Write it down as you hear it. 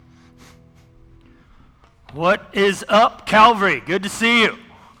What is up, Calvary? Good to see you.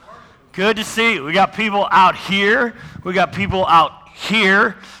 Good to see you. We got people out here. We got people out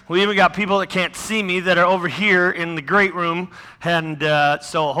here. We even got people that can't see me that are over here in the great room. And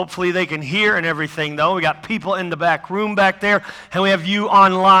so hopefully they can hear and everything, though. We got people in the back room back there. And we have you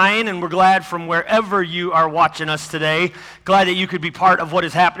online. And we're glad from wherever you are watching us today. Glad that you could be part of what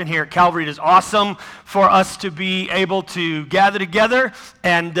is happening here at Calvary. It is awesome for us to be able to gather together.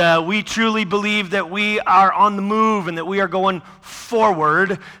 And we truly believe that we are on the move and that we are going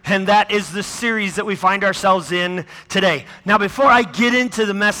forward. And that is the series that we find ourselves in today. Now, before I get into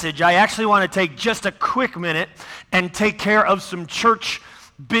the message, I actually want to take just a quick minute and take care of some church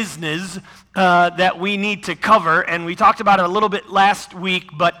business that we need to cover. And we talked about it a little bit last week,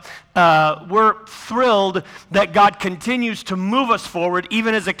 but we're thrilled that God continues to move us forward,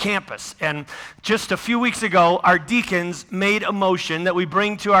 even as a campus. And just a few weeks ago, our deacons made a motion that we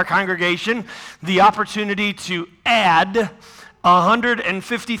bring to our congregation the opportunity to add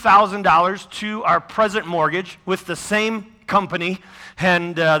 $150,000 to our present mortgage with the same company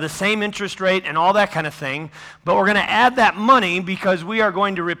and the same interest rate and all that kind of thing. But we're going to add that money because we are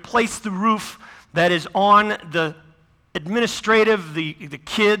going to replace the roof that is on the administrative, the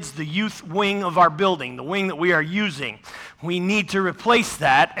kids, the youth wing of our building, the wing that we are using. We need to replace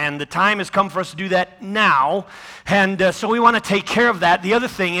that, and the time has come for us to do that now. And so we want to take care of that. The other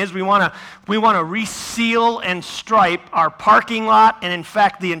thing is we want to reseal and stripe our parking lot, and in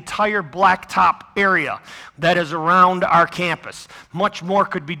fact the entire blacktop area that is around our campus. Much more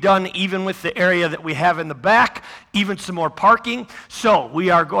could be done even with the area that we have in the back, even some more parking. So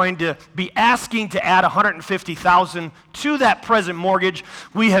we are going to be asking to add $150,000 to that present mortgage.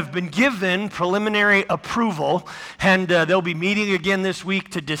 We have been given preliminary approval, and they'll be meeting again this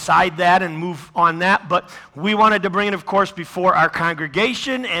week to decide that and move on that. But we wanted to bring it, of course, before our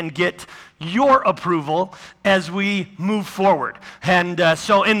congregation and get your approval as we move forward. And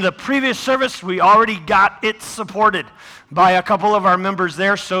so in the previous service, we already got it supported by a couple of our members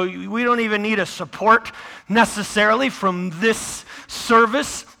there, so we don't even need a support necessarily from this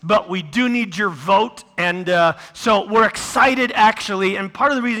service, but we do need your vote. And so we're excited, actually, and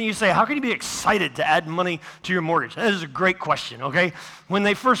part of the reason you say, how can you be excited to add money to your mortgage? That is a great question, okay? When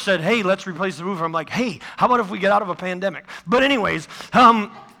they first said, hey, let's replace the roof, I'm like, hey, how about if we get out of a pandemic? But anyways,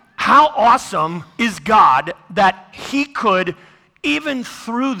 how awesome is God that He could, even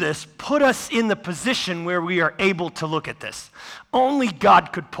through this, put us in the position where we are able to look at this. Only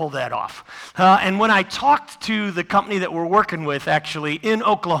God could pull that off. And when I talked to the company that we're working with, actually, in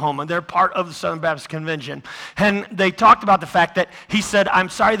Oklahoma, they're part of the Southern Baptist Convention, and they talked about the fact that he said, I'm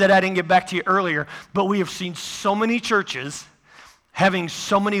sorry that I didn't get back to you earlier, but we have seen so many churches having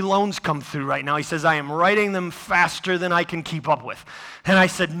so many loans come through right now. He says, I am writing them faster than I can keep up with. And I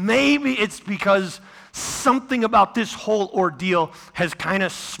said, maybe it's because something about this whole ordeal has kind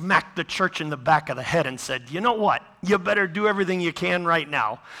of smacked the church in the back of the head and said, you know what? You better do everything you can right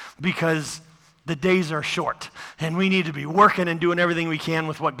now because the days are short and we need to be working and doing everything we can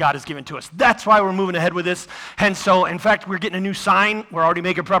with what God has given to us. That's why we're moving ahead with this. And so, in fact, we're getting a new sign. We're already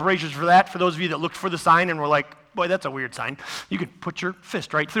making preparations for that. For those of you that looked for the sign and were like, boy, that's a weird sign. You could put your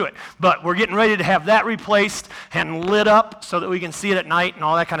fist right through it. But we're getting ready to have that replaced and lit up so that we can see it at night and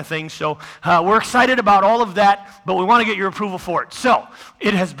all that kind of thing. So we're excited about all of that, but we want to get your approval for it. So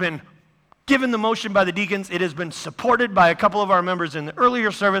it has been given the motion by the deacons. It has been supported by a couple of our members in the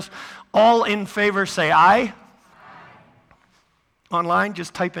earlier service. All in favor say aye. Online,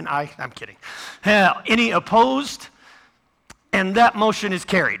 just type in aye. I'm kidding. Any opposed? And that motion is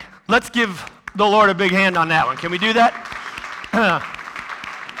carried. Let's give the Lord a big hand on that one. Can we do that?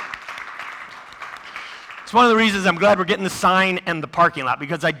 It's one of the reasons I'm glad we're getting the sign and the parking lot,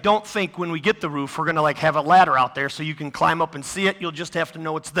 because I don't think when we get the roof, we're going to have a ladder out there so you can climb up and see it. You'll just have to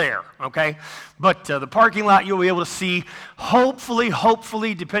know it's there, okay? But the parking lot, you'll be able to see.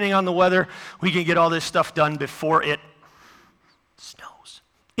 Hopefully, depending on the weather, we can get all this stuff done before it snows.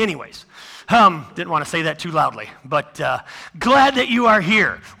 Anyways. Didn't want to say that too loudly, but glad that you are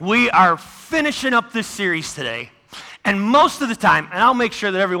here. We are finishing up this series today, and most of the time, and I'll make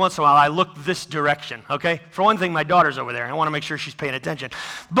sure that every once in a while I look this direction, okay? For one thing, my daughter's over there. I want to make sure she's paying attention.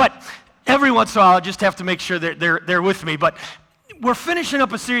 But every once in a while, I just have to make sure that they're with me. But we're finishing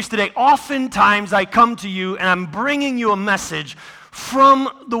up a series today. Oftentimes, I come to you, and I'm bringing you a message from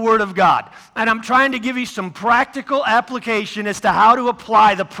the Word of God. And I'm trying to give you some practical application as to how to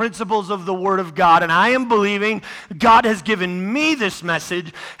apply the principles of the Word of God. And I am believing God has given me this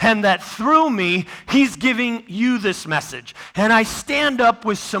message, and that through me, He's giving you this message. And I stand up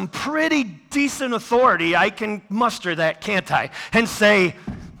with some pretty decent authority. I can muster that, can't I? And say,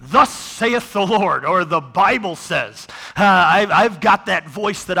 thus saith the Lord, or the Bible says. I've got that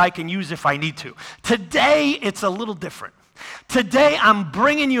voice that I can use if I need to. Today, it's a little different. Today, I'm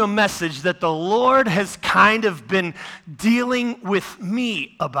bringing you a message that the Lord has kind of been dealing with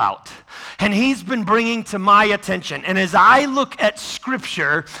me about. And He's been bringing to my attention. And as I look at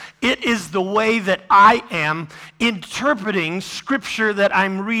Scripture, it is the way that I am interpreting Scripture that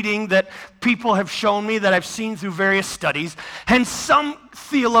I'm reading, that people have shown me, that I've seen through various studies. And some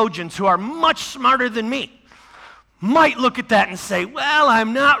theologians who are much smarter than me might look at that and say, well,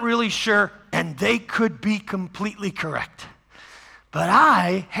 I'm not really sure. And they could be completely correct. But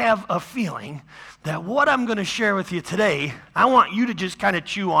I have a feeling that what I'm going to share with you today, I want you to just kind of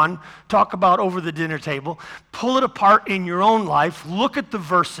chew on, talk about over the dinner table, pull it apart in your own life, look at the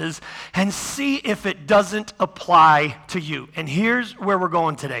verses, and see if it doesn't apply to you. And here's where we're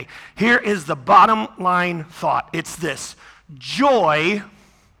going today. Here is the bottom line thought. It's this: joy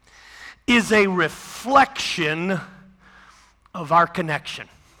is a reflection of our connection.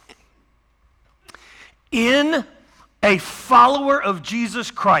 In a follower of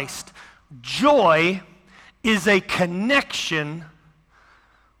Jesus Christ, joy is a connection,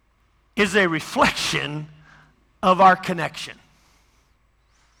 is a reflection of our connection.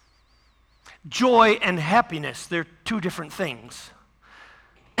 Joy and happiness, they're two different things.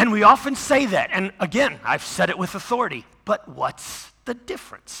 And we often say that, and again, I've said it with authority, but what's the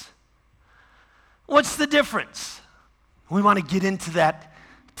difference? What's the difference? We want to get into that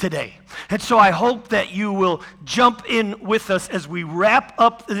today. And so I hope that you will jump in with us as we wrap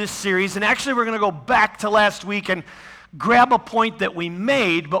up this series. And actually, we're going to go back to last week and grab a point that we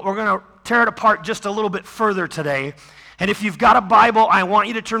made, but we're going to tear it apart just a little bit further today. And if you've got a Bible, I want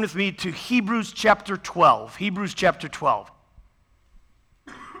you to turn with me to Hebrews chapter 12. Hebrews chapter 12.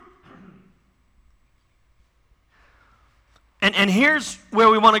 And here's where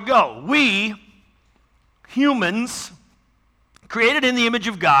we want to go. We, humans, created in the image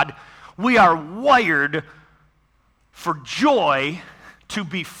of God, we are wired for joy to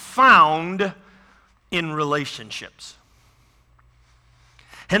be found in relationships.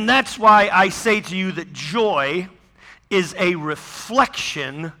 And that's why I say to you that joy is a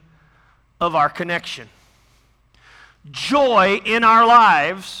reflection of our connection. Joy in our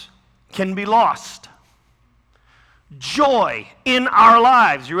lives can be lost. Joy in our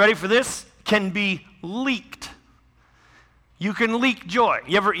lives, you ready for this? Can be leaked. You can leak joy.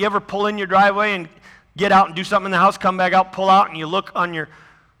 You ever pull in your driveway and get out and do something in the house, come back out, pull out, and you look on your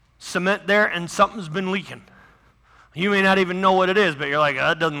cement there and something's been leaking. You may not even know what it is, but you're like,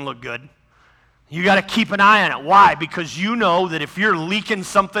 that doesn't look good. You got to keep an eye on it. Why? Because you know that if you're leaking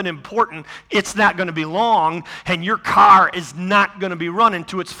something important, it's not going to be long, and your car is not going to be running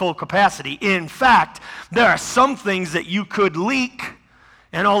to its full capacity. In fact, there are some things that you could leak,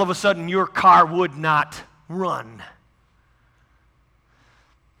 and all of a sudden your car would not run.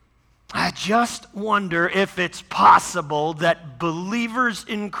 I just wonder if it's possible that believers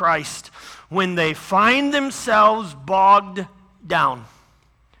in Christ, when they find themselves bogged down,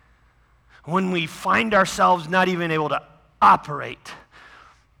 when we find ourselves not even able to operate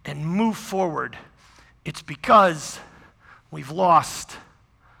and move forward, it's because we've lost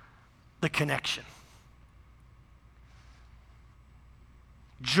the connection.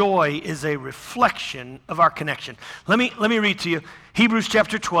 Joy is a reflection of our connection. Let me read to you Hebrews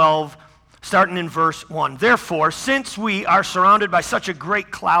chapter 12, starting in verse 1. Therefore, since we are surrounded by such a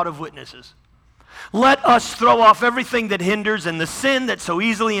great cloud of witnesses, let us throw off everything that hinders and the sin that so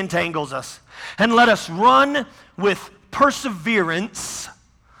easily entangles us, and let us run with perseverance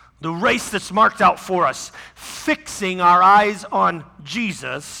the race that's marked out for us, fixing our eyes on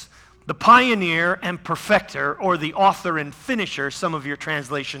Jesus, the pioneer and perfecter, or the author and finisher, some of your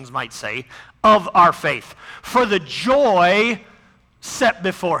translations might say, of our faith. For the joy set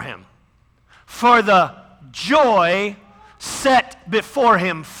before him. For the joy set before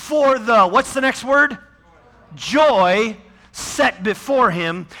him. For the, what's the next word? Joy set before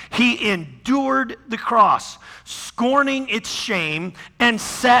him, he endured the cross, scorning its shame, and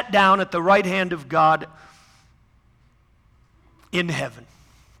sat down at the right hand of God in heaven.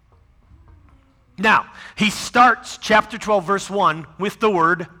 Now, he starts chapter 12, verse 1 with the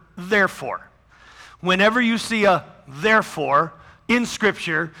word therefore. Whenever you see a therefore in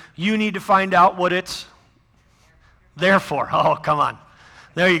Scripture, you need to find out what it's there for. Oh, come on.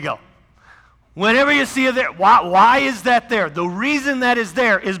 There you go. Whenever you see it there, why is that there? The reason that is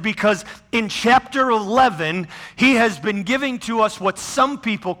there is because in chapter 11, he has been giving to us what some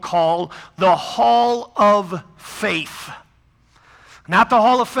people call the Hall of Faith. Not the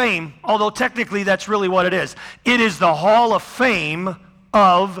Hall of Fame, although technically that's really what it is. It is the Hall of Fame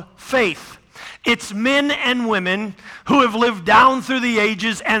of faith. It's men and women who have lived down through the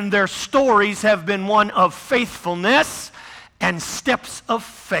ages, and their stories have been one of faithfulness and steps of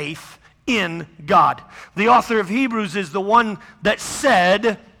faith in God. The author of Hebrews is the one that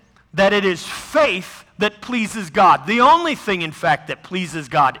said that it is faith that pleases God. The only thing, in fact, that pleases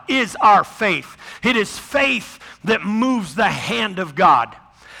God is our faith. It is faith that moves the hand of God.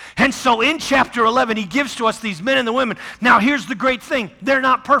 And so in chapter 11, he gives to us these men and the women. Now, here's the great thing. They're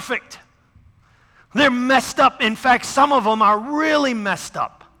not perfect. They're messed up. In fact, some of them are really messed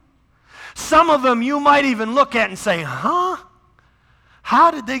up. Some of them you might even look at and say, huh? How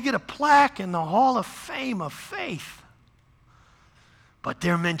did they get a plaque in the Hall of Fame of Faith? But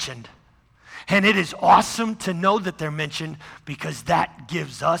they're mentioned. And it is awesome to know that they're mentioned because that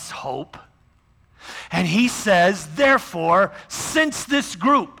gives us hope. And he says, therefore, since this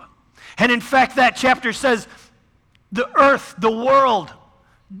group, and in fact that chapter says the earth, the world,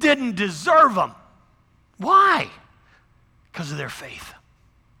 didn't deserve them. Why? Because of their faith.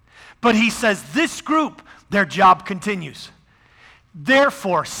 But he says this group, their job continues.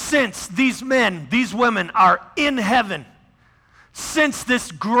 Therefore, since these men, these women are in heaven, since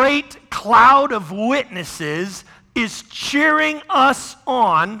this great cloud of witnesses is cheering us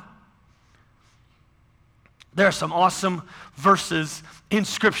on, there are some awesome verses in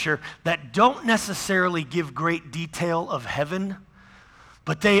Scripture that don't necessarily give great detail of heaven,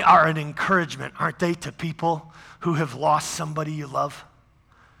 but they are an encouragement, aren't they, to people who have lost somebody you love?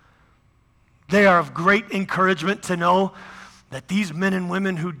 They are of great encouragement to know that these men and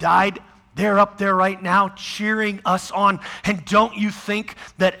women who died, they're up there right now cheering us on. And don't you think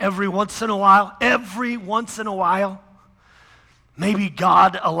that every once in a while, maybe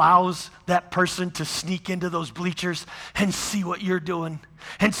God allows that person to sneak into those bleachers and see what you're doing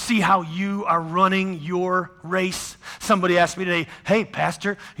and see how you are running your race. Somebody asked me today, hey,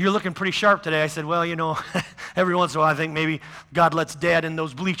 Pastor, you're looking pretty sharp today. I said, well, you know, every once in a while I think maybe God lets Dad in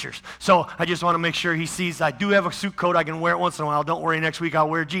those bleachers. So I just want to make sure he sees I do have a suit coat. I can wear it once in a while. Don't worry, next week I'll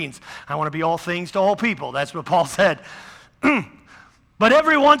wear jeans. I want to be all things to all people. That's what Paul said. But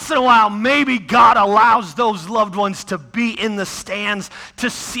every once in a while, maybe God allows those loved ones to be in the stands to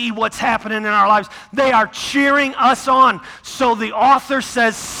see what's happening in our lives. They are cheering us on. So the author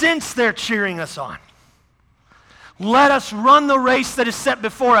says, since they're cheering us on, let us run the race that is set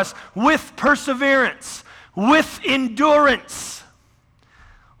before us with perseverance, with endurance.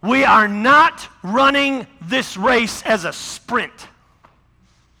 We are not running this race as a sprint.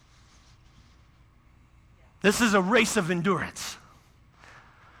 This is a race of endurance.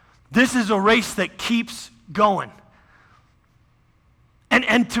 This is a race that keeps going.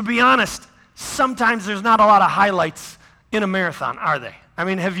 And to be honest, sometimes there's not a lot of highlights in a marathon, are they? I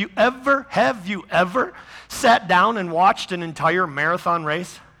mean, have you ever sat down and watched an entire marathon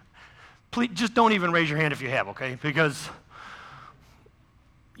race? Please, just don't even raise your hand if you have, okay? Because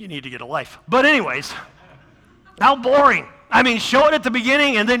you need to get a life. But anyways, how boring. I mean, show it at the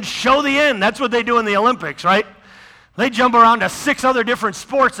beginning and then show the end. That's what they do in the Olympics, right? They jump around to 6 other different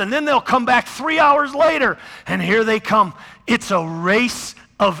sports, and then they'll come back 3 hours later, and here they come. It's a race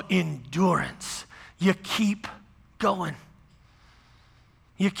of endurance. You keep going.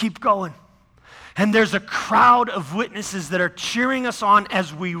 You keep going. And there's a crowd of witnesses that are cheering us on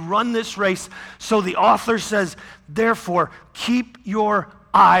as we run this race. So the author says, therefore, keep your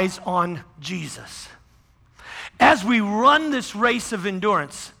eyes on Jesus. As we run this race of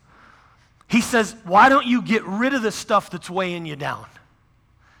endurance, he says, why don't you get rid of the stuff that's weighing you down?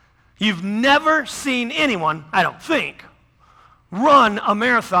 You've never seen anyone, I don't think, run a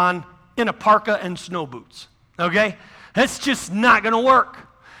marathon in a parka and snow boots, okay? That's just not going to work.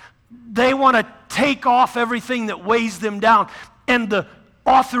 They want to take off everything that weighs them down. And the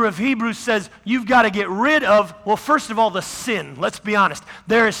author of Hebrews says you've got to get rid of, well, first of all, the sin. Let's be honest.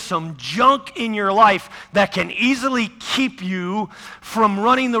 There is some junk in your life that can easily keep you from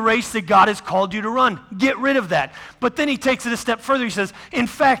running the race that God has called you to run. Get rid of that. But then he takes it a step further. He says, in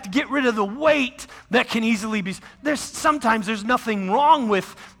fact, get rid of the weight that can easily be. Sometimes there's nothing wrong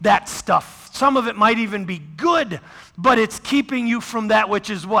with that stuff. Some of it might even be good, but it's keeping you from that which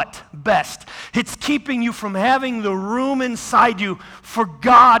is what? Best. It's keeping you from having the room inside you for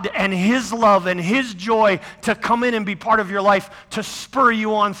God and His love and His joy to come in and be part of your life to spur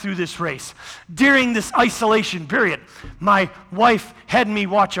you on through this race. During this isolation period, my wife had me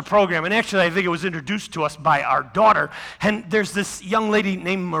watch a program, and actually I think it was introduced to us by our daughter, and there's this young lady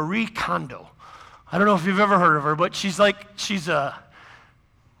named Marie Kondo. I don't know if you've ever heard of her, but she's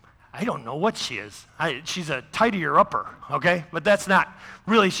I don't know what she is. She's a tidier upper, okay? But that's not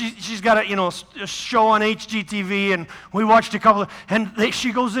really. She's got a show on HGTV, and we watched a couple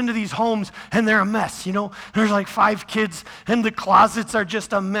she goes into these homes, and they're a mess, There's like 5 kids, and the closets are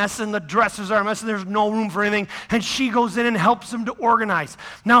just a mess, and the dressers are a mess, and there's no room for anything, and she goes in and helps them to organize.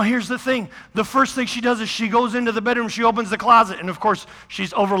 Now, here's the thing. The first thing she does is she goes into the bedroom, she opens the closet, and of course,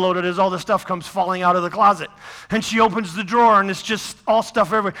 she's overloaded as all the stuff comes falling out of the closet. And she opens the drawer, and it's just all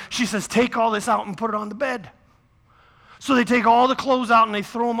stuff everywhere. She says, take all this out and put it on the bed. So they take all the clothes out and they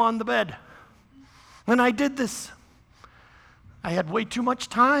throw them on the bed. And I did this. I had way too much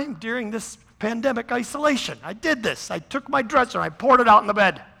time during this pandemic isolation. I did this. I took my dresser and I poured it out in the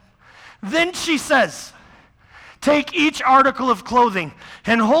bed. Then she says, take each article of clothing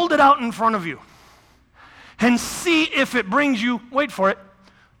and hold it out in front of you and see if it brings you, wait for it,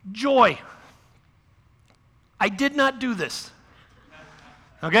 joy. I did not do this.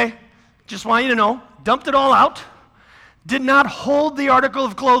 Okay? Just want you to know, dumped it all out. Did not hold the article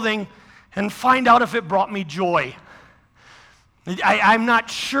of clothing and find out if it brought me joy. I'm not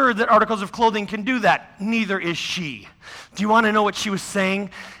sure that articles of clothing can do that. Neither is she. Do you want to know what she was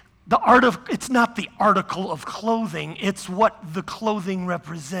saying? It's not the article of clothing, it's what the clothing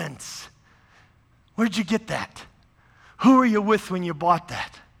represents. Where did you get that? Who were you with when you bought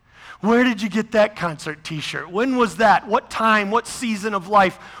that? Where did you get that concert t-shirt? When was that? What time? What season of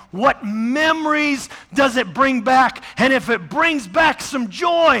life? What memories does it bring back? And if it brings back some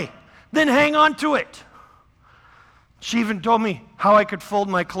joy, then hang on to it. She even told me how I could fold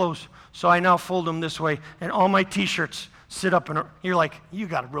my clothes. So I now fold them this way, and all my t-shirts sit up. You're like, you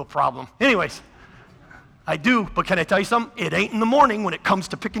got a real problem. Anyways, I do, but can I tell you something? It ain't in the morning when it comes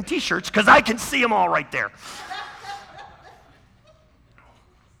to picking t-shirts, because I can see them all right there.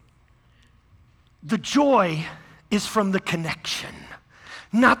 The joy is from the connection,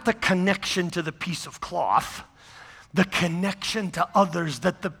 not the connection to the piece of cloth, the connection to others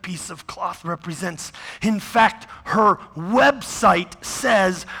that the piece of cloth represents. In fact, her website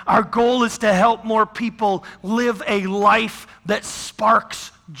says our goal is to help more people live a life that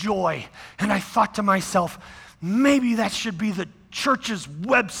sparks joy. And I thought to myself, maybe that should be the church's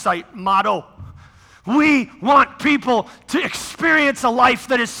website motto. We want people to experience a life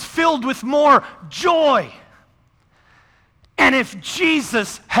that is filled with more joy. And if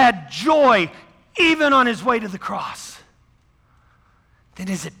Jesus had joy even on his way to the cross, then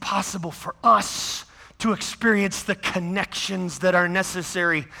is it possible for us to experience the connections that are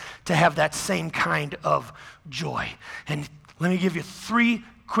necessary to have that same kind of joy? And let me give you 3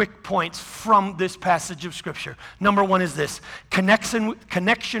 quick points from this passage of Scripture. Number 1 is this: connection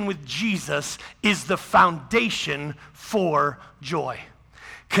with Jesus is the foundation for joy.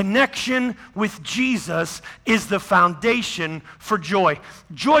 Connection with Jesus is the foundation for joy.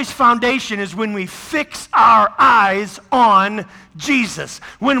 Joy's foundation is when we fix our eyes on Jesus,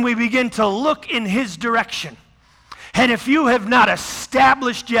 when we begin to look in his direction. And if you have not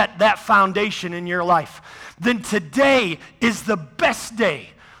established yet that foundation in your life, then today is the best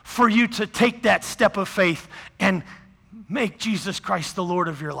day for you to take that step of faith and make Jesus Christ the Lord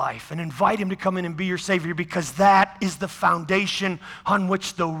of your life and invite him to come in and be your Savior, because that is the foundation on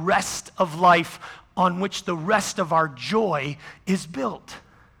which the rest of life, on which the rest of our joy is built.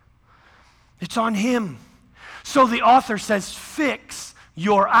 It's on him. So the author says, fix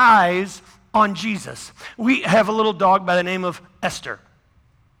your eyes on Jesus. We have a little dog by the name of Esther.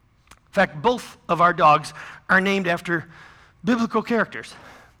 In fact, both of our dogs are named after biblical characters.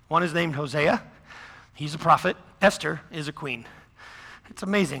 One is named Hosea. He's a prophet. Esther is a queen. It's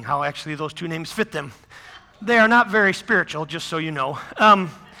amazing how actually those 2 names fit them. They are not very spiritual, just so you know.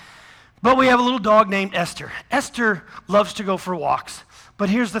 But we have a little dog named Esther. Esther loves to go for walks. But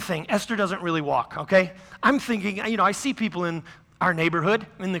here's the thing. Esther doesn't really walk, okay? I'm thinking, I see people in our neighborhood,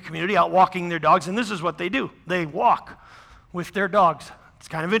 in the community, out walking their dogs, and this is what they do. They walk with their dogs. It's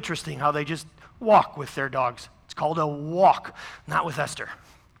kind of interesting how they just walk with their dogs. It's called a walk, not with Esther.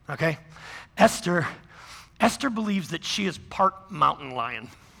 Okay? Esther believes that she is part mountain lion.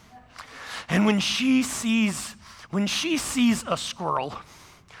 And when she sees a squirrel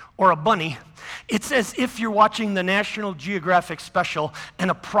or a bunny, it's as if you're watching the National Geographic special and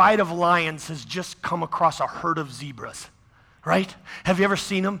a pride of lions has just come across a herd of zebras, right? Have you ever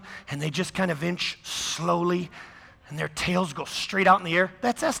seen them? And they just kind of inch slowly and their tails go straight out in the air?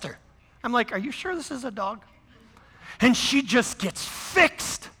 That's Esther. I'm like, are you sure this is a dog? And she just gets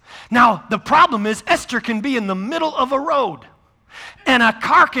fixed. Now, the problem is Esther can be in the middle of a road, and a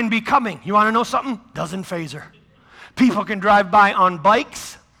car can be coming. You want to know something? Doesn't faze her. People can drive by on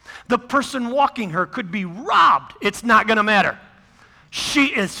bikes. The person walking her could be robbed. It's not going to matter. She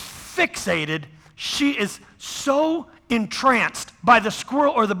is fixated. She is so entranced by the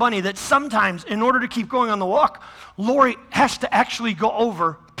squirrel or the bunny that sometimes, in order to keep going on the walk, Lori has to actually go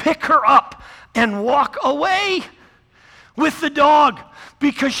over, pick her up, and walk away with the dog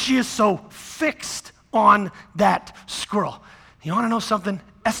because she is so fixed on that squirrel. You want to know something?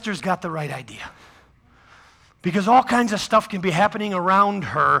 Esther's got the right idea. Because all kinds of stuff can be happening around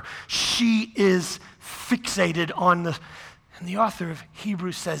her. She is fixated on and the author of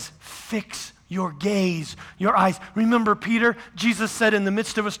Hebrews says, fix your gaze, your eyes. Remember Peter? Jesus said in the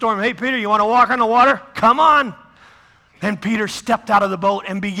midst of a storm, hey, Peter, you want to walk on the water? Come on. And Peter stepped out of the boat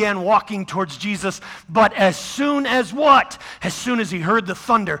and began walking towards Jesus. But as soon as what? As soon as he heard the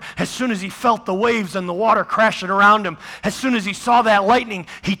thunder, as soon as he felt the waves and the water crashing around him, as soon as he saw that lightning,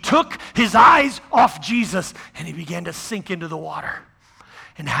 he took his eyes off Jesus and he began to sink into the water.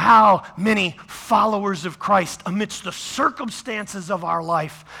 And how many followers of Christ, amidst the circumstances of our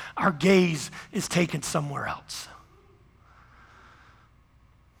life, our gaze is taken somewhere else.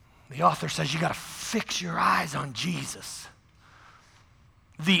 The author says you got to fix your eyes on Jesus,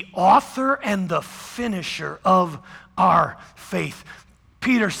 the author and the finisher of our faith.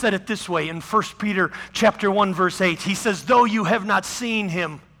 Peter said it this way in 1 Peter chapter 1, verse 8. He says, though you have not seen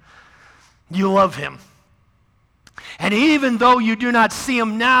him, you love him. And even though you do not see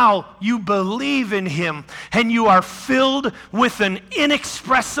him now, you believe in him, and you are filled with an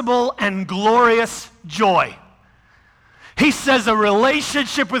inexpressible and glorious joy. He says a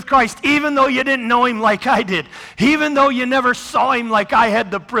relationship with Christ, even though you didn't know him like I did, even though you never saw him like I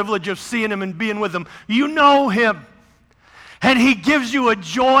had the privilege of seeing him and being with him, you know him. And he gives you a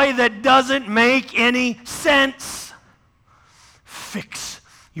joy that doesn't make any sense. Fix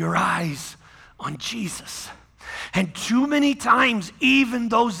your eyes on Jesus. And too many times, even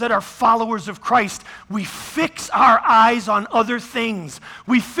those that are followers of Christ, we fix our eyes on other things.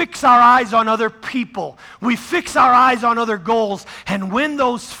 We fix our eyes on other people. We fix our eyes on other goals. And when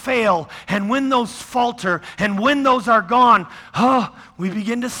those fail, and when those falter, and when those are gone, we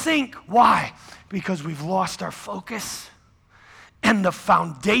begin to sink. Why? Because we've lost our focus. And the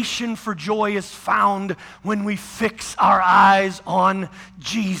foundation for joy is found when we fix our eyes on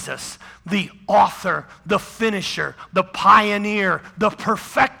Jesus, the author, the finisher, the pioneer, the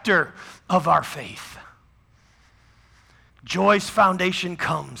perfecter of our faith. Joy's foundation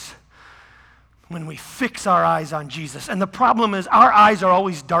comes when we fix our eyes on Jesus. And the problem is our eyes are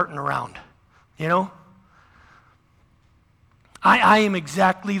always darting around, you know? I am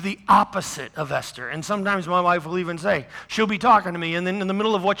exactly the opposite of Esther. And sometimes my wife will even say, she'll be talking to me, and then in the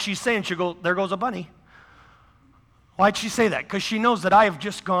middle of what she's saying, she'll go, there goes a bunny. Why'd she say that? Because she knows that I have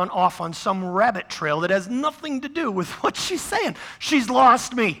just gone off on some rabbit trail that has nothing to do with what she's saying. She's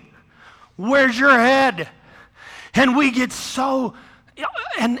lost me. Where's your head? And we get so...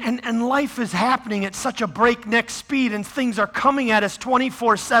 And life is happening at such a breakneck speed, and things are coming at us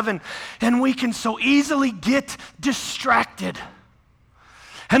 24/7, and we can so easily get distracted.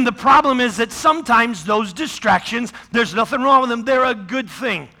 And the problem is that sometimes those distractions, there's nothing wrong with them, they're a good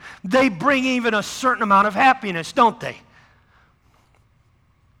thing. They bring even a certain amount of happiness, don't they?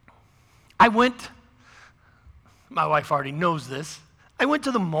 My wife already knows this, I went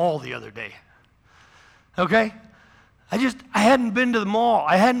to the mall the other day, okay? I hadn't been to the mall.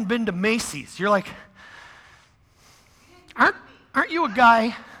 I hadn't been to Macy's. You're like, aren't you a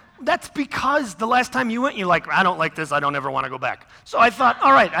guy? That's because the last time you went, you're like, I don't like this. I don't ever want to go back. So I thought,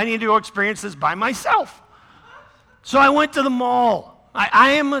 all right, I need to go experience this by myself. So I went to the mall.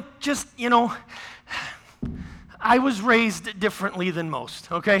 I am I was raised differently than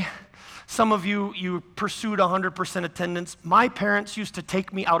most, okay? Some of you pursued 100% attendance. My parents used to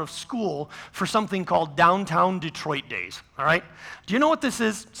take me out of school for something called Downtown Detroit Days, all right? Do you know what this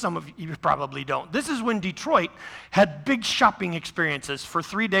is? Some of you probably don't. This is when Detroit had big shopping experiences for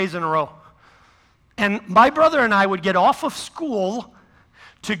 3 days in a row. And my brother and I would get off of school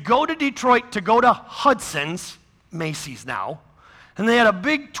to go to Detroit, to go to Hudson's, Macy's now, and they had a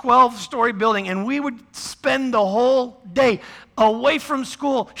big 12-story building, and we would spend the whole day away from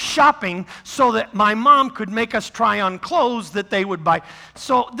school shopping so that my mom could make us try on clothes that they would buy.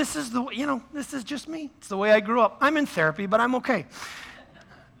 So this is this is just me. It's the way I grew up. I'm in therapy, but I'm okay.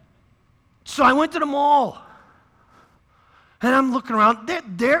 So I went to the mall, and I'm looking around.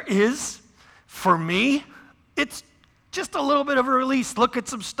 There is, for me, it's just a little bit of a release. Look at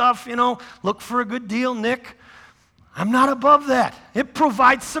some stuff, look for a good deal, Nick. I'm not above that. It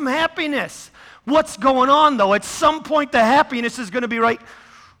provides some happiness. What's going on, though? At some point, the happiness is going to be right.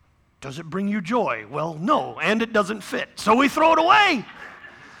 Does it bring you joy? Well, no, and it doesn't fit. So we throw it away.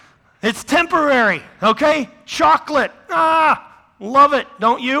 It's temporary, okay? Chocolate. Love it,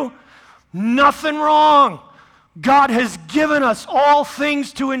 don't you? Nothing wrong God has given us all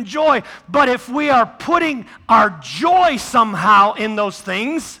things to enjoy, but if we are putting our joy somehow in those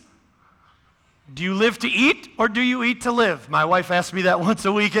things, do you live to eat or do you eat to live? My wife asks me that once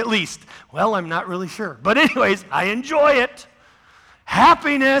a week at least. Well, I'm not really sure. But anyways, I enjoy it.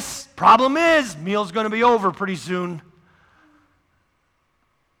 Happiness, problem is, meal's going to be over pretty soon.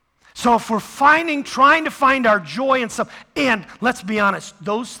 So if we're trying to find our joy in something, and let's be honest,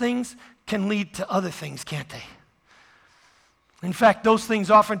 those things can lead to other things, can't they? In fact, those things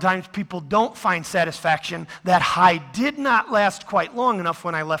oftentimes people don't find satisfaction. That high did not last quite long enough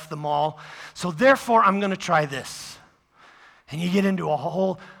when I left the mall, so therefore I'm going to try this. And you get into a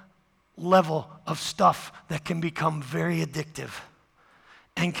whole level of stuff that can become very addictive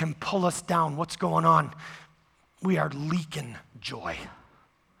and can pull us down. What's going on? We are leaking joy.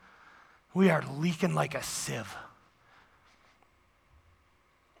 We are leaking like a sieve.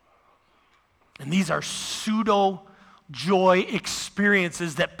 And these are pseudo-joy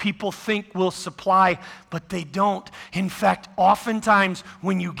experiences that people think will supply, but they don't. In fact, oftentimes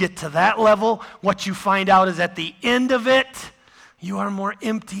when you get to that level, what you find out is at the end of it, you are more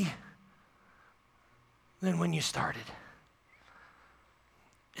empty than when you started.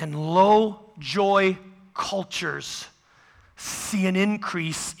 And low joy cultures see an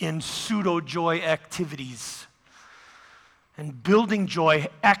increase in pseudo-joy activities. And building joy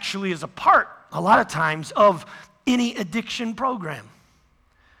actually is a part, a lot of times, of any addiction program.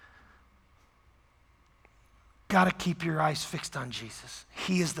 Got to keep your eyes fixed on Jesus.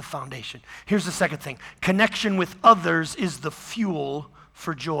 He is the foundation. Here's the second thing. Connection with others is the fuel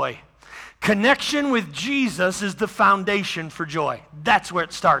for joy. Connection with Jesus is the foundation for joy. That's where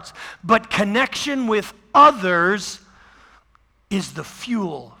it starts. But connection with others is the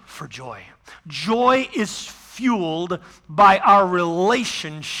fuel for joy. Joy is fueled by our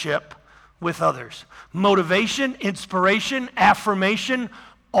relationship with others. Motivation, inspiration, affirmation,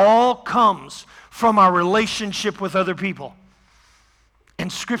 all comes from our relationship with other people.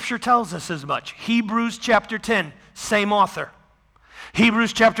 And Scripture tells us as much. Hebrews chapter 10, same author.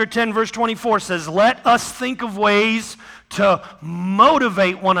 Hebrews chapter 10, verse 24 says, "Let us think of ways to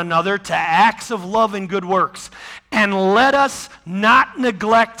motivate one another to acts of love and good works. And let us not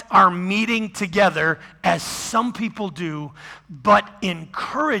neglect our meeting together, as some people do, but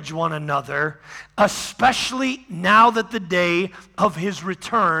encourage one another, especially now that the day of his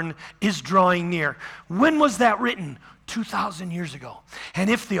return is drawing near." When was that written? 2,000 years ago. And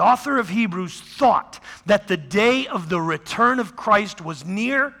if the author of Hebrews thought that the day of the return of Christ was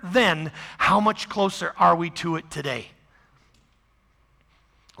near then, how much closer are we to it today?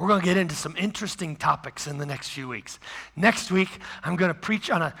 We're going to get into some interesting topics in the next few weeks. Next week, I'm going to preach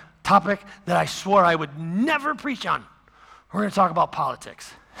on a topic that I swore I would never preach on. We're going to talk about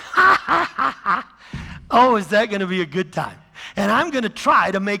politics. Oh, is that going to be a good time? And I'm going to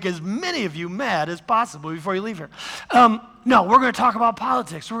try to make as many of you mad as possible before you leave here. No, we're going to talk about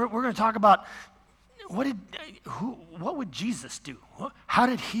politics. We're going to talk about what would Jesus do? How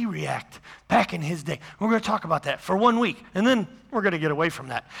did he react back in his day? We're going to talk about that for 1 week, and then we're going to get away from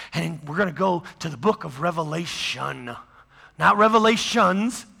that. And we're going to go to the book of Revelation. Not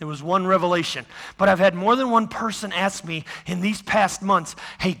revelations, it was one revelation. But I've had more than one person ask me in these past months,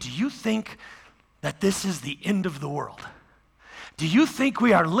 "Hey, do you think that this is the end of the world? Do you think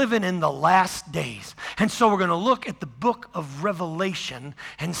we are living in the last days?" And so we're going to look at the book of Revelation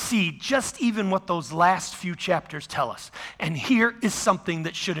and see just even what those last few chapters tell us. And here is something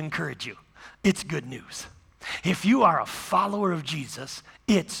that should encourage you. It's good news. If you are a follower of Jesus,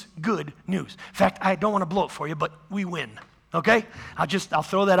 it's good news. In fact, I don't want to blow it for you, but we win. Okay? I'll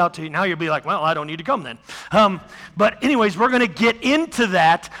throw that out to you. Now you'll be like, "Well, I don't need to come then." But anyways, we're going to get into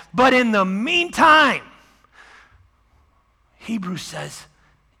that. But in the meantime, Hebrews says,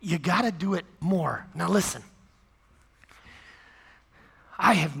 you got to do it more. Now listen.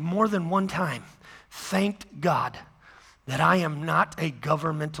 I have more than one time thanked God that I am not a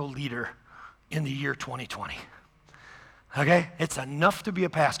governmental leader in the year 2020. Okay? It's enough to be a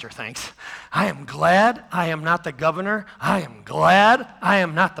pastor, thanks. I am glad I am not the governor. I am glad I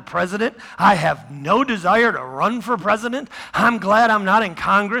am not the president. I have no desire to run for president. I'm glad I'm not in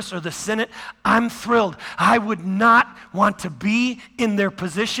Congress or the Senate. I'm thrilled. I would not want to be in their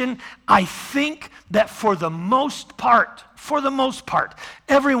position. I think that for the most part, For the most part.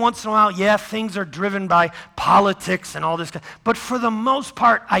 Every once in a while, yeah, things are driven by politics and all this. But for the most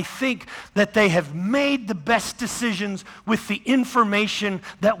part, I think that they have made the best decisions with the information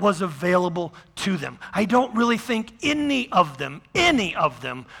that was available to them. I don't really think any of them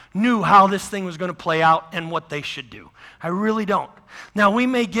knew how this thing was going to play out and what they should do. I really don't. Now, we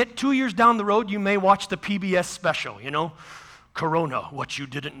may get 2 years down the road, you may watch the PBS special, Corona, what you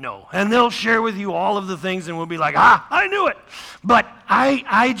didn't know. And they'll share with you all of the things and we'll be like, I knew it. But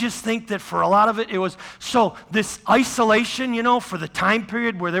I just think that for a lot of it was, so this isolation, for the time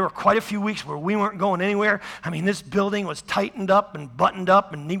period where there were quite a few weeks where we weren't going anywhere. I mean, this building was tightened up and buttoned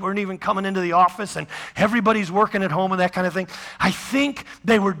up and we weren't even coming into the office and everybody's working at home and that kind of thing. I think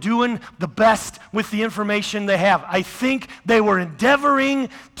they were doing the best with the information they have. I think they were endeavoring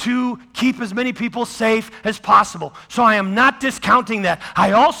to keep as many people safe as possible. So I am not discounting that.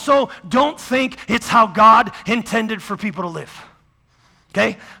 I also don't think it's how God intended for people to live.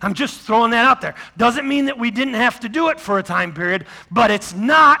 Okay? I'm just throwing that out there. Doesn't mean that we didn't have to do it for a time period, but it's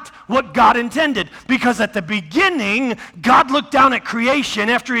not what God intended. Because at the beginning, God looked down at creation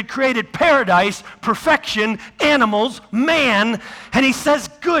after He'd created paradise, perfection, animals, man, and He says,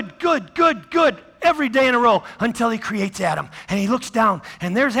 good, good, good, good, every day in a row until He creates Adam. And He looks down,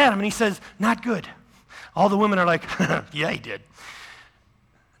 and there's Adam, and He says, not good. All the women are like, yeah, He did.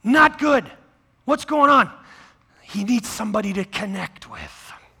 Not good. What's going on? He needs somebody to connect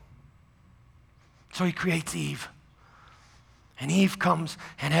with. So He creates Eve. And Eve comes,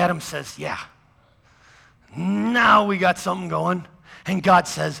 and Adam says, yeah, now we got something going. And God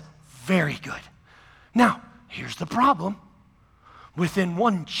says, very good. Now, here's the problem. Within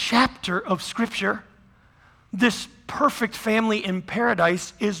one chapter of Scripture, this perfect family in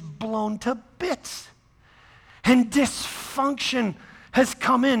paradise is blown to bits. And dysfunction has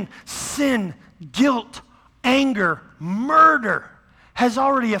come in. Sin, guilt, anger, murder has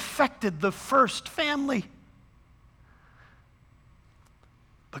already affected the first family.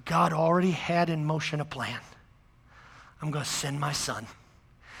 But God already had in motion a plan. I'm going to send my Son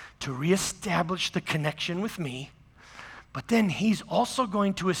to reestablish the connection with me, but then He's also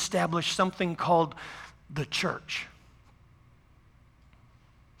going to establish something called the church.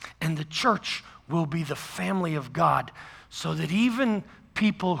 And the church will be the family of God, so that even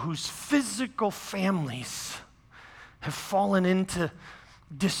people whose physical families have fallen into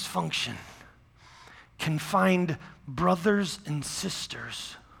dysfunction can find brothers and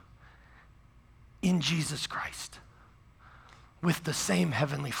sisters in Jesus Christ with the same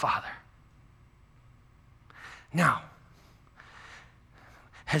Heavenly Father. Now,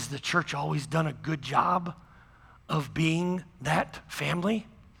 has the church always done a good job of being that family?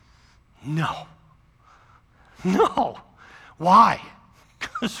 No. No. Why?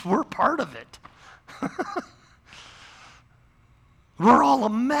 Because we're part of it. We're all a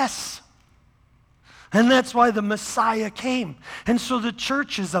mess. And that's why the Messiah came. And so the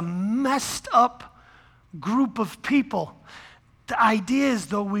church is a messed up group of people. The idea is,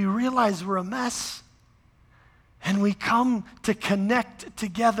 though, we realize we're a mess and we come to connect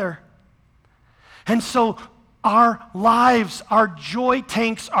together. And so our lives, our joy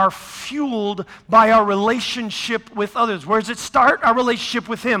tanks are fueled by our relationship with others. Where does it start? Our relationship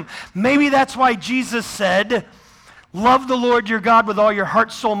with Him. Maybe that's why Jesus said, love the Lord your God with all your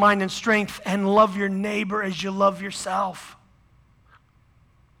heart, soul, mind, and strength, and love your neighbor as you love yourself.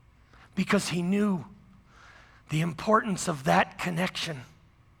 Because He knew the importance of that connection.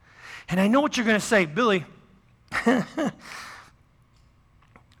 And I know what you're going to say, Billy.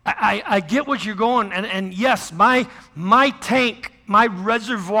 I get what you're going, and yes, my tank, my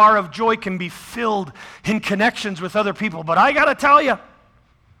reservoir of joy can be filled in connections with other people. But I got to tell you,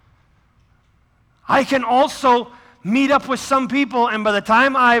 I can also meet up with some people, and by the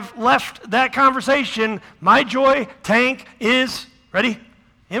time I've left that conversation, my joy tank is, ready,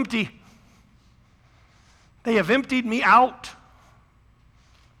 empty. They have emptied me out.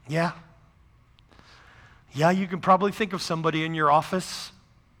 Yeah. Yeah, you can probably think of somebody in your office,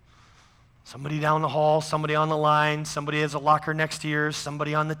 somebody down the hall, somebody on the line, somebody has a locker next to yours,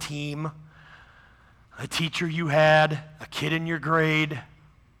 somebody on the team, a teacher you had, a kid in your grade,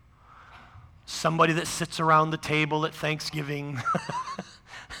 somebody that sits around the table at Thanksgiving.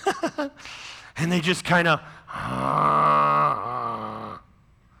 And they just kind of,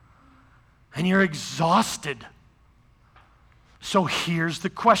 and you're exhausted. So here's the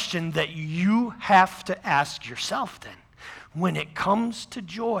question that you have to ask yourself then. When it comes to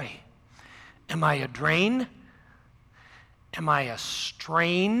joy, am I a drain? Am I a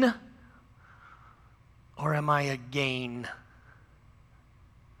strain? Or am I a gain?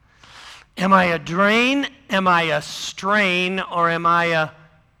 Am I a drain? Am I a strain or am I a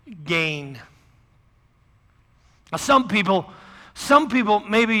gain? Now, some people,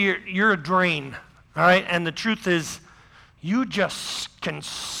 maybe you're a drain, all right? And the truth is, you just can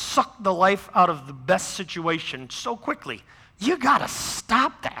suck the life out of the best situation so quickly. You got to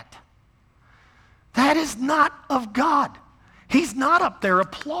stop that. That is not of God. He's not up there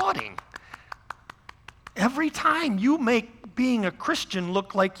applauding. Every time you make being a Christian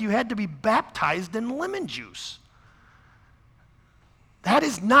look like you had to be baptized in lemon juice. That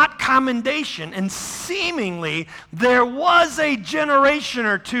is not commendation. And seemingly, there was a generation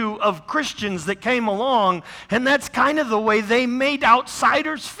or two of Christians that came along, and that's kind of the way they made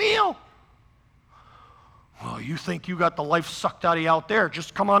outsiders feel. Well, you think you got the life sucked out of you out there,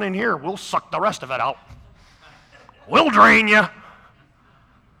 just come on in here. We'll suck the rest of it out. We'll drain you.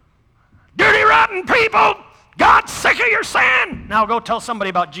 Dirty, rotten people, God's sick of your sin. Now go tell somebody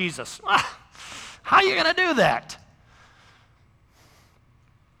about Jesus. How are you going to do that?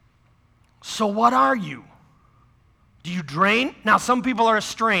 So what are you? Do you drain? Now, some people are a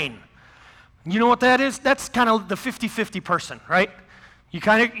strain. You know what that is? That's kind of the 50-50 person, right? You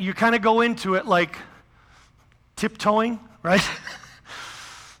kind of go into it like tiptoeing, right?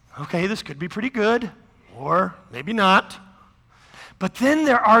 Okay, this could be pretty good, or maybe not. But then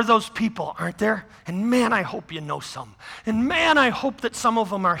there are those people, aren't there? And man, I hope you know some. And man, I hope that some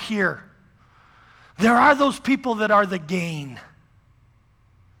of them are here. There are those people that are the gain.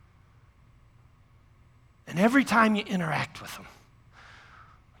 And every time you interact with them,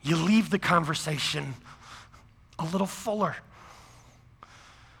 you leave the conversation a little fuller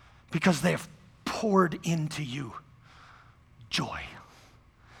because they have poured into you joy.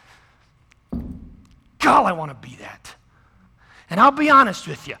 God, I want to be that. And I'll be honest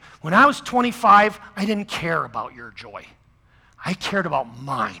with you, when I was 25, I didn't care about your joy. I cared about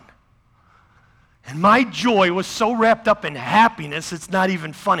mine. And my joy was so wrapped up in happiness, it's not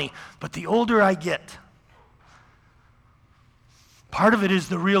even funny. But the older I get, part of it is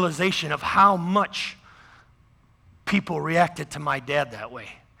the realization of how much people reacted to my dad that way.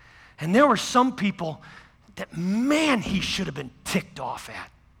 And there were some people that, man, he should have been ticked off at.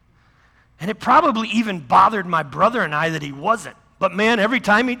 And it probably even bothered my brother and I that he wasn't. But man, every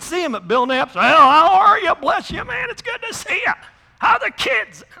time he'd see him at Bill Knapp's, well, how are you? Bless you, man. It's good to see you. How are the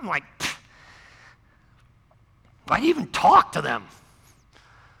kids? I'm like, why'd you even talk to them?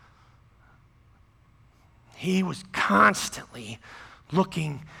 He was constantly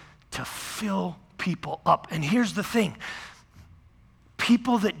looking to fill people up. And here's the thing.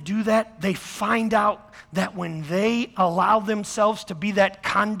 People that do that, they find out that when they allow themselves to be that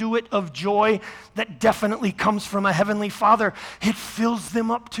conduit of joy that definitely comes from a heavenly Father, it fills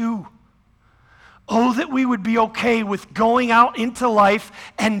them up too. Oh, that we would be okay with going out into life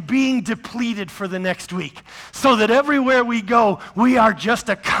and being depleted for the next week, so that everywhere we go, we are just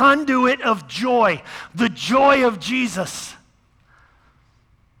a conduit of joy, the joy of Jesus.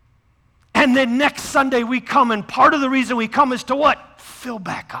 And then next Sunday we come, and part of the reason we come is to what? Fill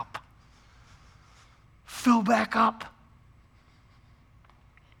back up. Fill back up.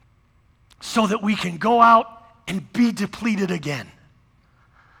 So that we can go out and be depleted again.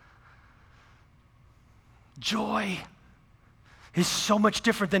 Joy is so much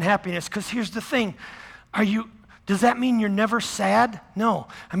different than happiness, because here's the thing. Does that mean you're never sad? No.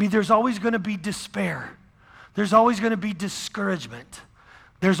 I mean, there's always going to be despair. There's always going to be discouragement.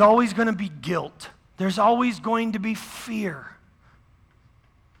 There's always going to be guilt. There's always going to be fear.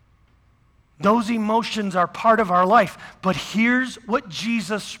 Those emotions are part of our life. But here's what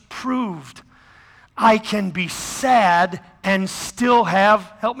Jesus proved. I can be sad and still have,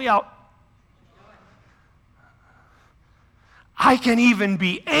 help me out. I can even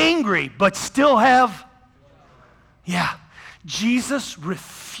be angry, but still have, yeah. Jesus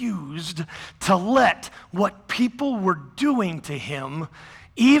refused to let what people were doing to him,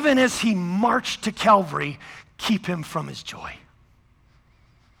 even as he marched to Calvary, keep him from his joy.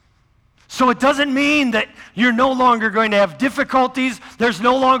 So it doesn't mean that you're no longer going to have difficulties. There's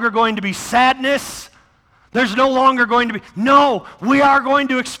no longer going to be sadness. There's no longer going to be, no, we are going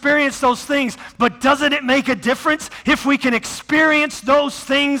to experience those things. But doesn't it make a difference if we can experience those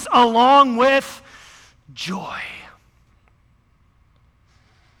things along with joy?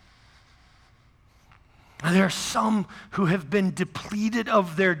 There are some who have been depleted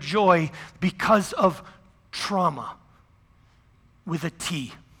of their joy because of trauma with a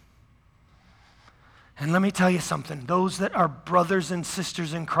T. And let me tell you something. Those that are brothers and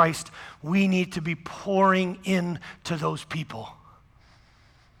sisters in Christ, we need to be pouring in to those people.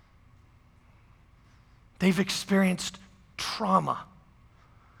 They've experienced trauma,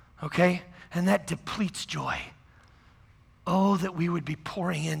 okay? and that depletes joy. Oh, that we would be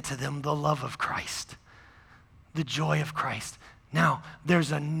pouring into them the love of Christ, the joy of Christ. Now,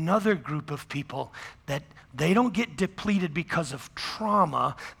 there's another group of people that they don't get depleted because of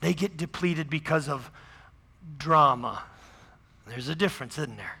trauma, they get depleted because of drama. There's a difference,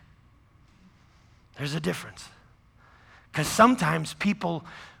 isn't there? There's a difference. Because sometimes people,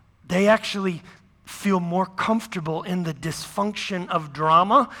 they actually feel more comfortable in the dysfunction of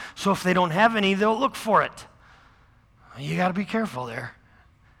drama, so if they don't have any, they'll look for it. You got to be careful there,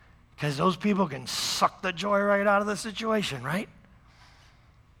 because those people can suck the joy right out of the situation, right?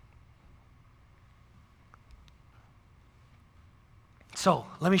 So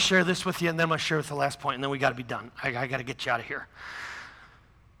let me share this with you, and then I'm going to share with the last point, and then we got to be done. I got to get you out of here.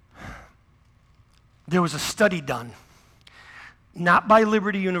 There was a study done, not by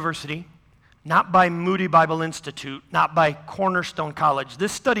Liberty University, not by Moody Bible Institute, not by Cornerstone College.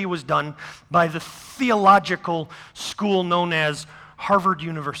 This study was done by the theological school known as Harvard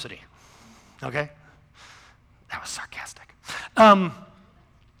University. Okay? That was sarcastic.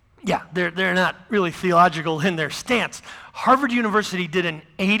 Yeah, they're not really theological in their stance. Harvard University did an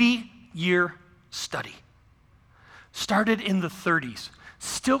 80-year study. Started in the 30s,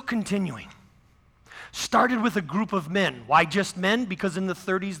 still continuing. Started with a group of men. Why just men? Because in the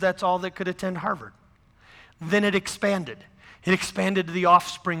 30s, that's all that could attend Harvard. Then it expanded. It expanded to the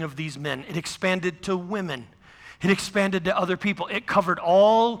offspring of these men. It expanded to women. It expanded to other people. It covered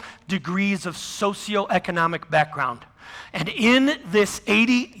all degrees of socioeconomic background. And in this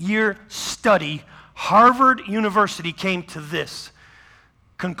 80-year study, Harvard University came to this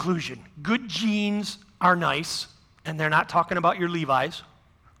conclusion. Good genes are nice, and they're not talking about your Levi's,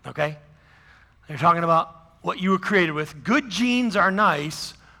 okay? They're talking about what you were created with. Good genes are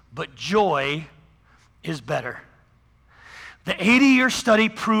nice, but joy is better. The 80-year study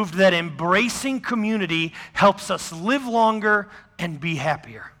proved that embracing community helps us live longer and be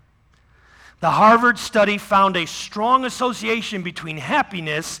happier. The Harvard study found a strong association between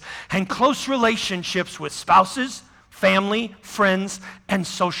happiness and close relationships with spouses, family, friends, and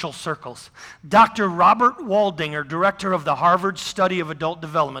social circles. Dr. Robert Waldinger, director of the Harvard Study of Adult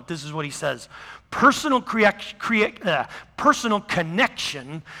Development, this is what he says. Personal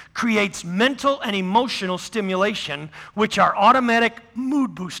connection creates mental and emotional stimulation, which are automatic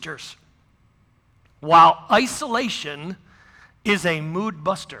mood boosters, while isolation is a mood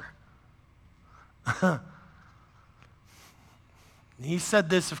buster. He said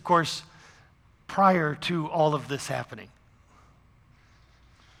this, of course, prior to all of this happening.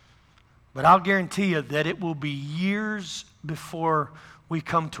 But I'll guarantee you that it will be years before we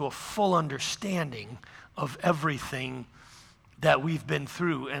come to a full understanding of everything that we've been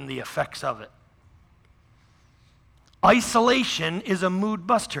through and the effects of it. Isolation is a mood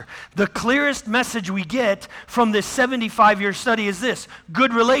buster. The clearest message we get from this 75-year study is this: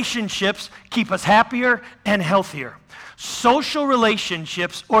 good relationships keep us happier and healthier. Social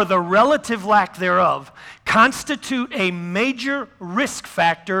relationships, or the relative lack thereof, constitute a major risk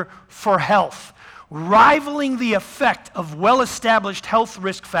factor for health, rivaling the effect of well-established health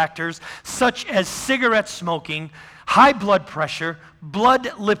risk factors such as cigarette smoking, high blood pressure, blood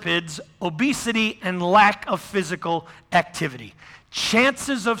lipids, obesity, and lack of physical activity.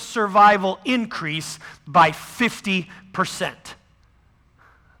 Chances of survival increase by 50%.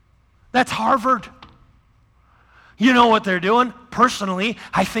 That's Harvard. You know what they're doing? Personally,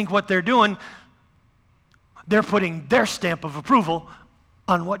 I think what they're doing, they're putting their stamp of approval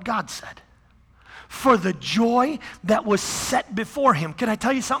on what God said. For the joy that was set before him. Can I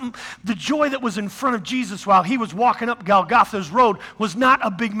tell you something? The joy that was in front of Jesus while he was walking up Golgotha's road was not a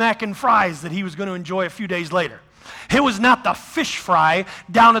Big Mac and fries that he was going to enjoy a few days later. It was not the fish fry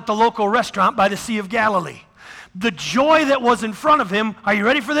down at the local restaurant by the Sea of Galilee. The joy that was in front of him, are you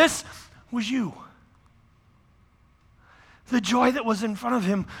ready for this? Was you. The joy that was in front of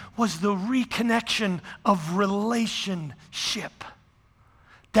him was the reconnection of relationship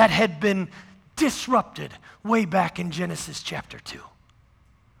that had been disrupted way back in Genesis chapter 2.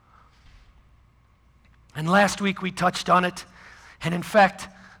 And last week we touched on it, and in fact,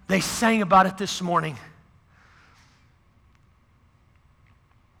 they sang about it this morning.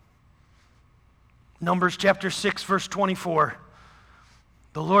 Numbers chapter 6, verse 24.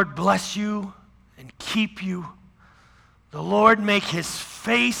 The Lord bless you and keep you. The Lord make his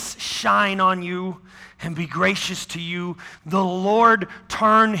face shine on you and be gracious to you. The Lord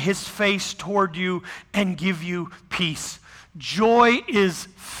turn his face toward you and give you peace. Joy is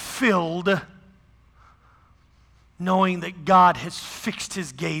filled knowing that God has fixed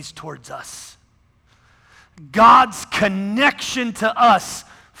his gaze towards us. God's connection to us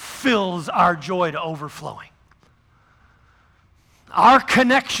fills our joy to overflowing. Our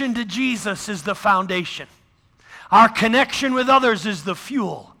connection to Jesus is the foundation. Our connection with others is the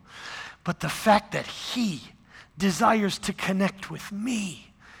fuel. But the fact that He desires to connect with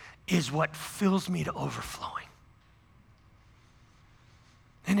me is what fills me to overflowing.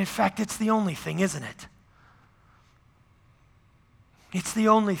 And in fact, it's the only thing, isn't it? It's the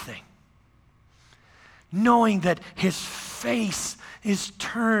only thing. Knowing that His face is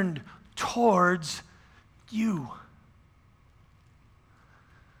turned towards you.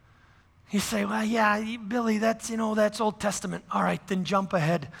 You say, well, yeah, Billy, that's Old Testament. All right, then jump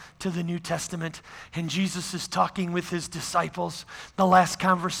ahead to the New Testament. And Jesus is talking with His disciples, the last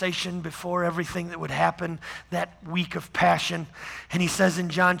conversation before everything that would happen that week of Passion. And He says in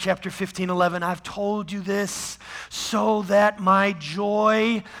John chapter 15:11, I've told you this so that my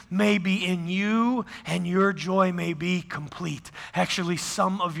joy may be in you and your joy may be complete. Actually,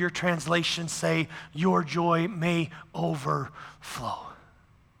 some of your translations say your joy may overflow.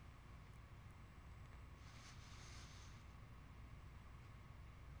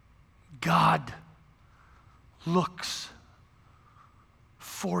 God looks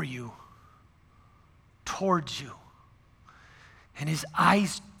for you, towards you, and His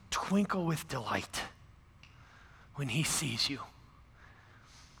eyes twinkle with delight when He sees you.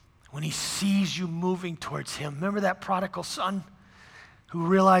 When He sees you moving towards Him. Remember that prodigal son who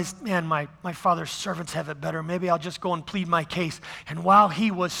realized, man, my father's servants have it better. Maybe I'll just go and plead my case. And while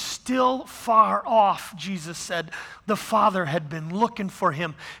he was still far off, Jesus said, the father had been looking for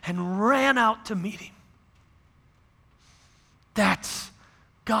him and ran out to meet him. That's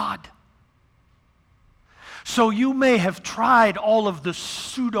God. So you may have tried all of the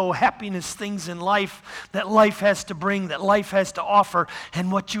pseudo-happiness things in life that life has to bring, that life has to offer,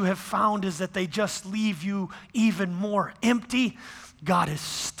 and what you have found is that they just leave you even more empty. God is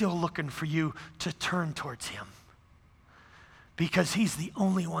still looking for you to turn towards Him because He's the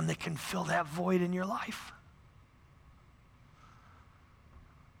only one that can fill that void in your life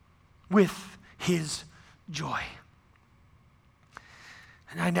with His joy.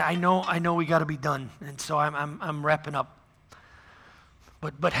 And I know we got to be done, and so I'm wrapping up.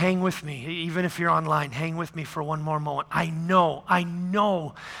 But hang with me, even if you're online, hang with me for one more moment. I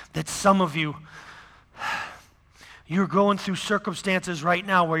know that some of you, you're going through circumstances right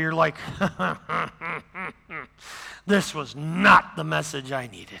now where you're like, this was not the message I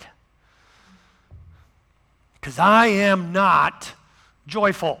needed. Because I am not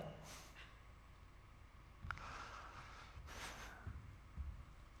joyful.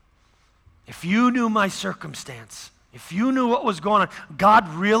 If you knew my circumstance, if you knew what was going on, God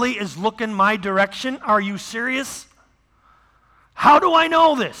really is looking my direction? Are you serious? How do I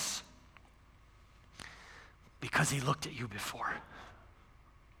know this? Because He looked at you before.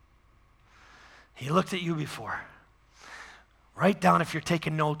 He looked at you before. Write down, if you're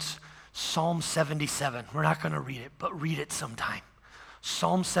taking notes, Psalm 77. We're not going to read it, but read it sometime.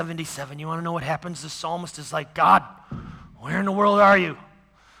 Psalm 77. You want to know what happens? The psalmist is like, God, where in the world are you?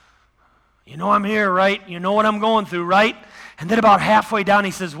 You know I'm here, right? You know what I'm going through, right? And then about halfway down,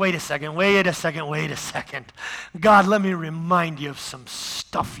 he says, wait a second. God, let me remind you of some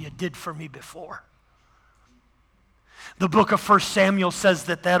stuff you did for me before. The book of 1 Samuel says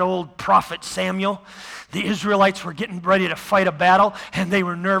that old prophet Samuel, the Israelites were getting ready to fight a battle, and they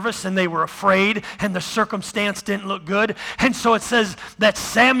were nervous, and they were afraid, and the circumstance didn't look good. And so it says that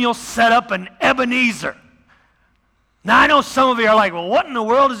Samuel set up an Ebenezer. Now, I know some of you are like, well, what in the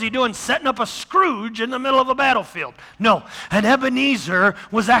world is he doing setting up a Scrooge in the middle of a battlefield? No, an Ebenezer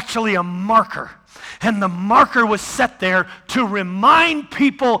was actually a marker. And the marker was set there to remind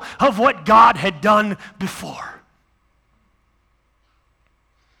people of what God had done before.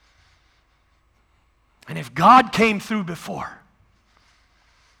 And if God came through before,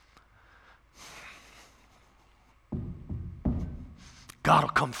 God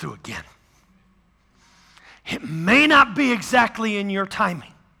will come through again. It may not be exactly in your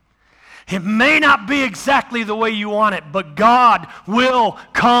timing. It may not be exactly the way you want it, but God will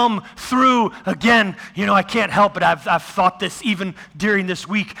come through again. You know, I can't help it. I've thought this even during this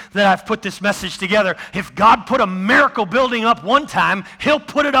week that I've put this message together. If God put a miracle building up one time, He'll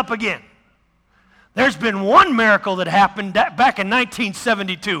put it up again. There's been one miracle that happened back in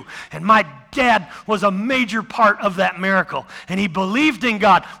 1972, and my dad was a major part of that miracle, and he believed in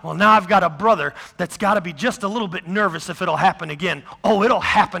God. Well, now I've got a brother that's got to be just a little bit nervous if it'll happen again. Oh, it'll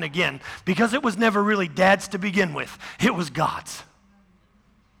happen again, because it was never really Dad's to begin with. It was God's.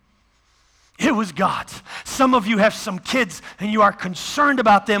 It was God's. Some of you have some kids, and you are concerned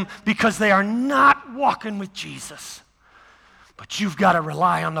about them because they are not walking with Jesus. But you've got to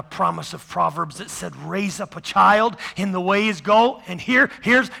rely on the promise of Proverbs that said, raise up a child in the way he's go. And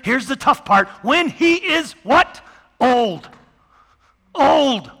here's the tough part. When he is what? Old.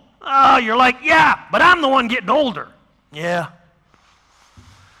 Old. Oh, you're like, yeah, but I'm the one getting older. Yeah.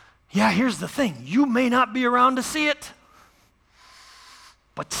 Yeah, here's the thing. You may not be around to see it,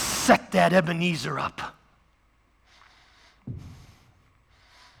 but set that Ebenezer up.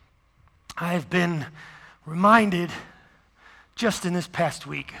 I've been reminded just in this past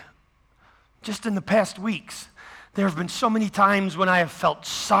week, just in the past weeks, there have been so many times when I have felt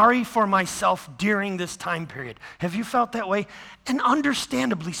sorry for myself during this time period. Have you felt that way? And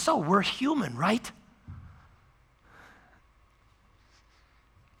understandably so. We're human, right?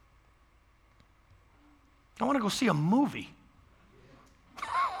 I want to go see a movie.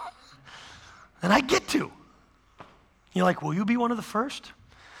 And I get to. You're like, will you be one of the first?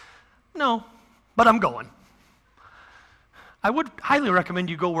 No, but I'm going. I would highly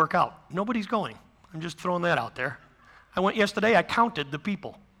recommend you go work out. Nobody's going. I'm just throwing that out there. I went yesterday, I counted the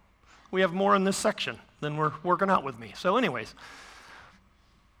people. We have more in this section than were working out with me. So anyways,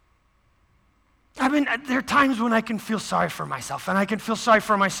 I mean, there are times when I can feel sorry for myself, and I can feel sorry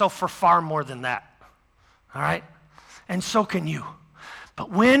for myself for far more than that. All right? And so can you.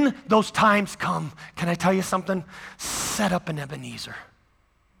 But when those times come, can I tell you something? Set up an Ebenezer.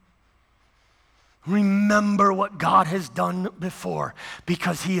 Remember what God has done before,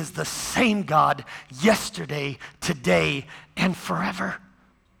 because he is the same God yesterday, today, and forever.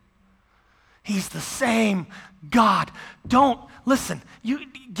 He's the same God. Listen, you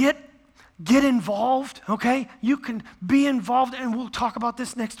get involved, okay? You can be involved, and we'll talk about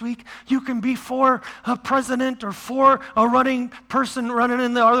this next week. You can be for a president or for a running person running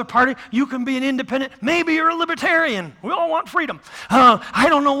in the other party. You can be an independent. Maybe you're a libertarian. We all want freedom. I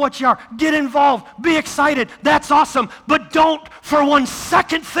don't know what you are. Get involved. Be excited. That's awesome. But don't for 1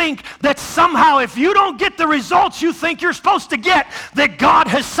 second think that somehow if you don't get the results you think you're supposed to get, that God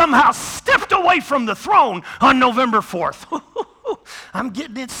has somehow stepped away from the throne on November 4th. I'm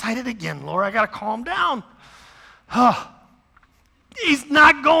getting excited again, Lord. I got to calm down. He's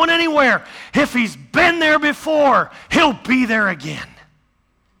not going anywhere. If he's been there before, he'll be there again.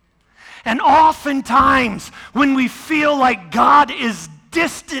 And oftentimes, when we feel like God is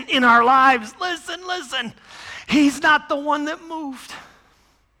distant in our lives, listen, he's not the one that moved.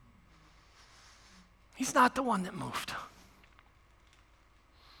 He's not the one that moved.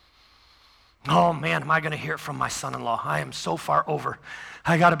 Oh man, am I going to hear it from my son-in-law? I am so far over.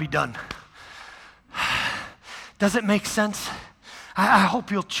 I got to be done. Does it make sense? I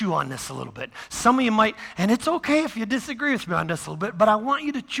hope you'll chew on this a little bit. Some of you might, and it's okay if you disagree with me on this a little bit, but I want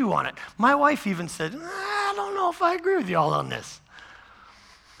you to chew on it. My wife even said, I don't know if I agree with you all on this.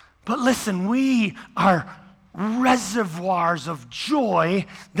 But listen, we are reservoirs of joy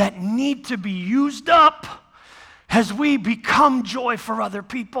that need to be used up as we become joy for other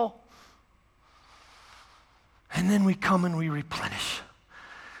people. And then we come and we replenish.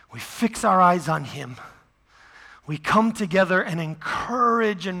 We fix our eyes on him. We come together and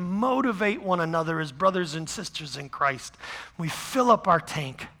encourage and motivate one another as brothers and sisters in Christ. We fill up our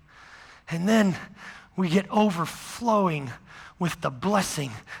tank. And then we get overflowing with the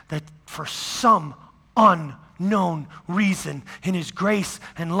blessing that for some unknown reason, in his grace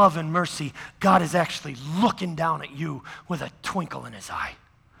and love and mercy, God is actually looking down at you with a twinkle in his eye.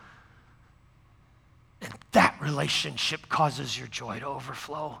 And that relationship causes your joy to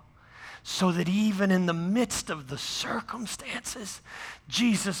overflow. So that even in the midst of the circumstances,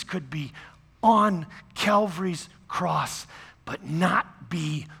 Jesus could be on Calvary's cross, but not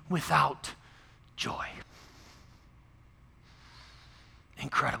be without joy.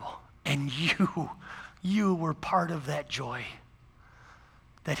 Incredible. And you were part of that joy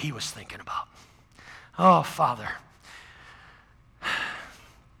that he was thinking about. Oh, Father.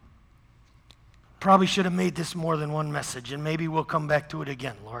 Probably should have made this more than one message, and maybe we'll come back to it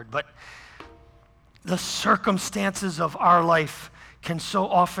again, Lord. But the circumstances of our life can so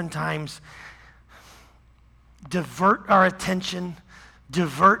oftentimes divert our attention,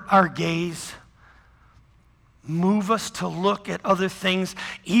 divert our gaze, move us to look at other things,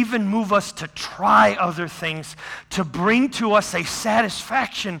 even move us to try other things, to bring to us a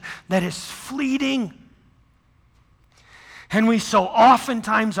satisfaction that is fleeting. And we so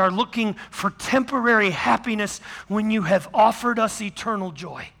oftentimes are looking for temporary happiness when you have offered us eternal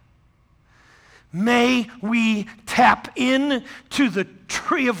joy. May we tap into the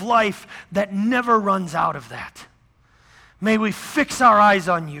tree of life that never runs out of that. May we fix our eyes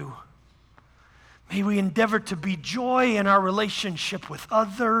on you. May we endeavor to be joy in our relationship with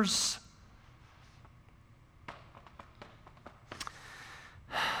others.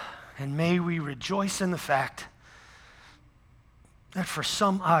 And may we rejoice in the fact that for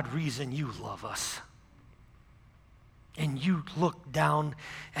some odd reason you love us. And you look down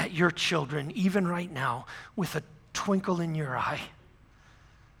at your children, even right now, with a twinkle in your eye,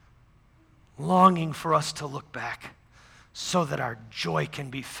 longing for us to look back so that our joy can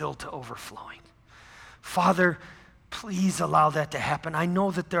be filled to overflowing. Father, please allow that to happen. I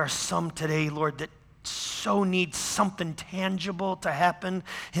know that there are some today, Lord, that so need something tangible to happen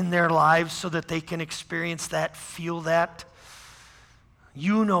in their lives so that they can experience that, feel that.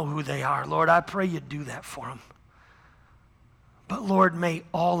 You know who they are, Lord. I pray you do that for them. But Lord, may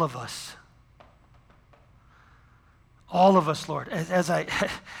all of us, Lord, as I,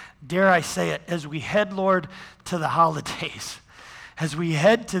 dare I say it, as we head, Lord, to the holidays, as we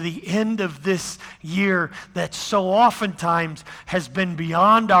head to the end of this year that so oftentimes has been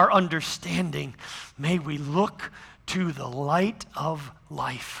beyond our understanding, may we look to the light of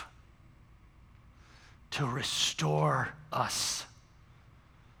life to restore us,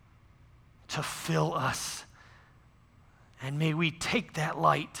 to fill us. And may we take that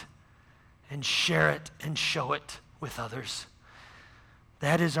light and share it and show it with others.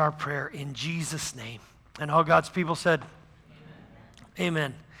 That is our prayer in Jesus' name. And all God's people said,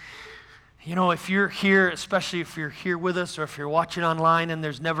 Amen. You know, if you're here, especially if you're here with us or if you're watching online and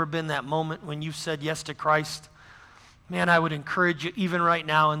there's never been that moment when you've said yes to Christ, man, I would encourage you even right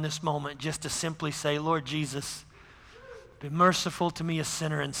now in this moment just to simply say, Lord Jesus, be merciful to me, a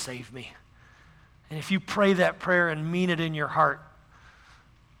sinner, and save me. And if you pray that prayer and mean it in your heart,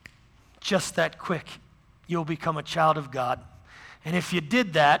 just that quick, you'll become a child of God. And if you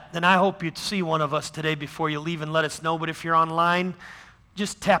did that, then I hope you'd see one of us today before you leave and let us know. But if you're online,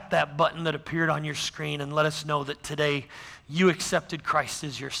 just tap that button that appeared on your screen and let us know that today you accepted Christ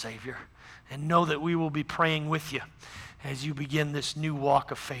as your Savior. And know that we will be praying with you as you begin this new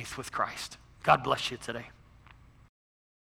walk of faith with Christ. God bless you today.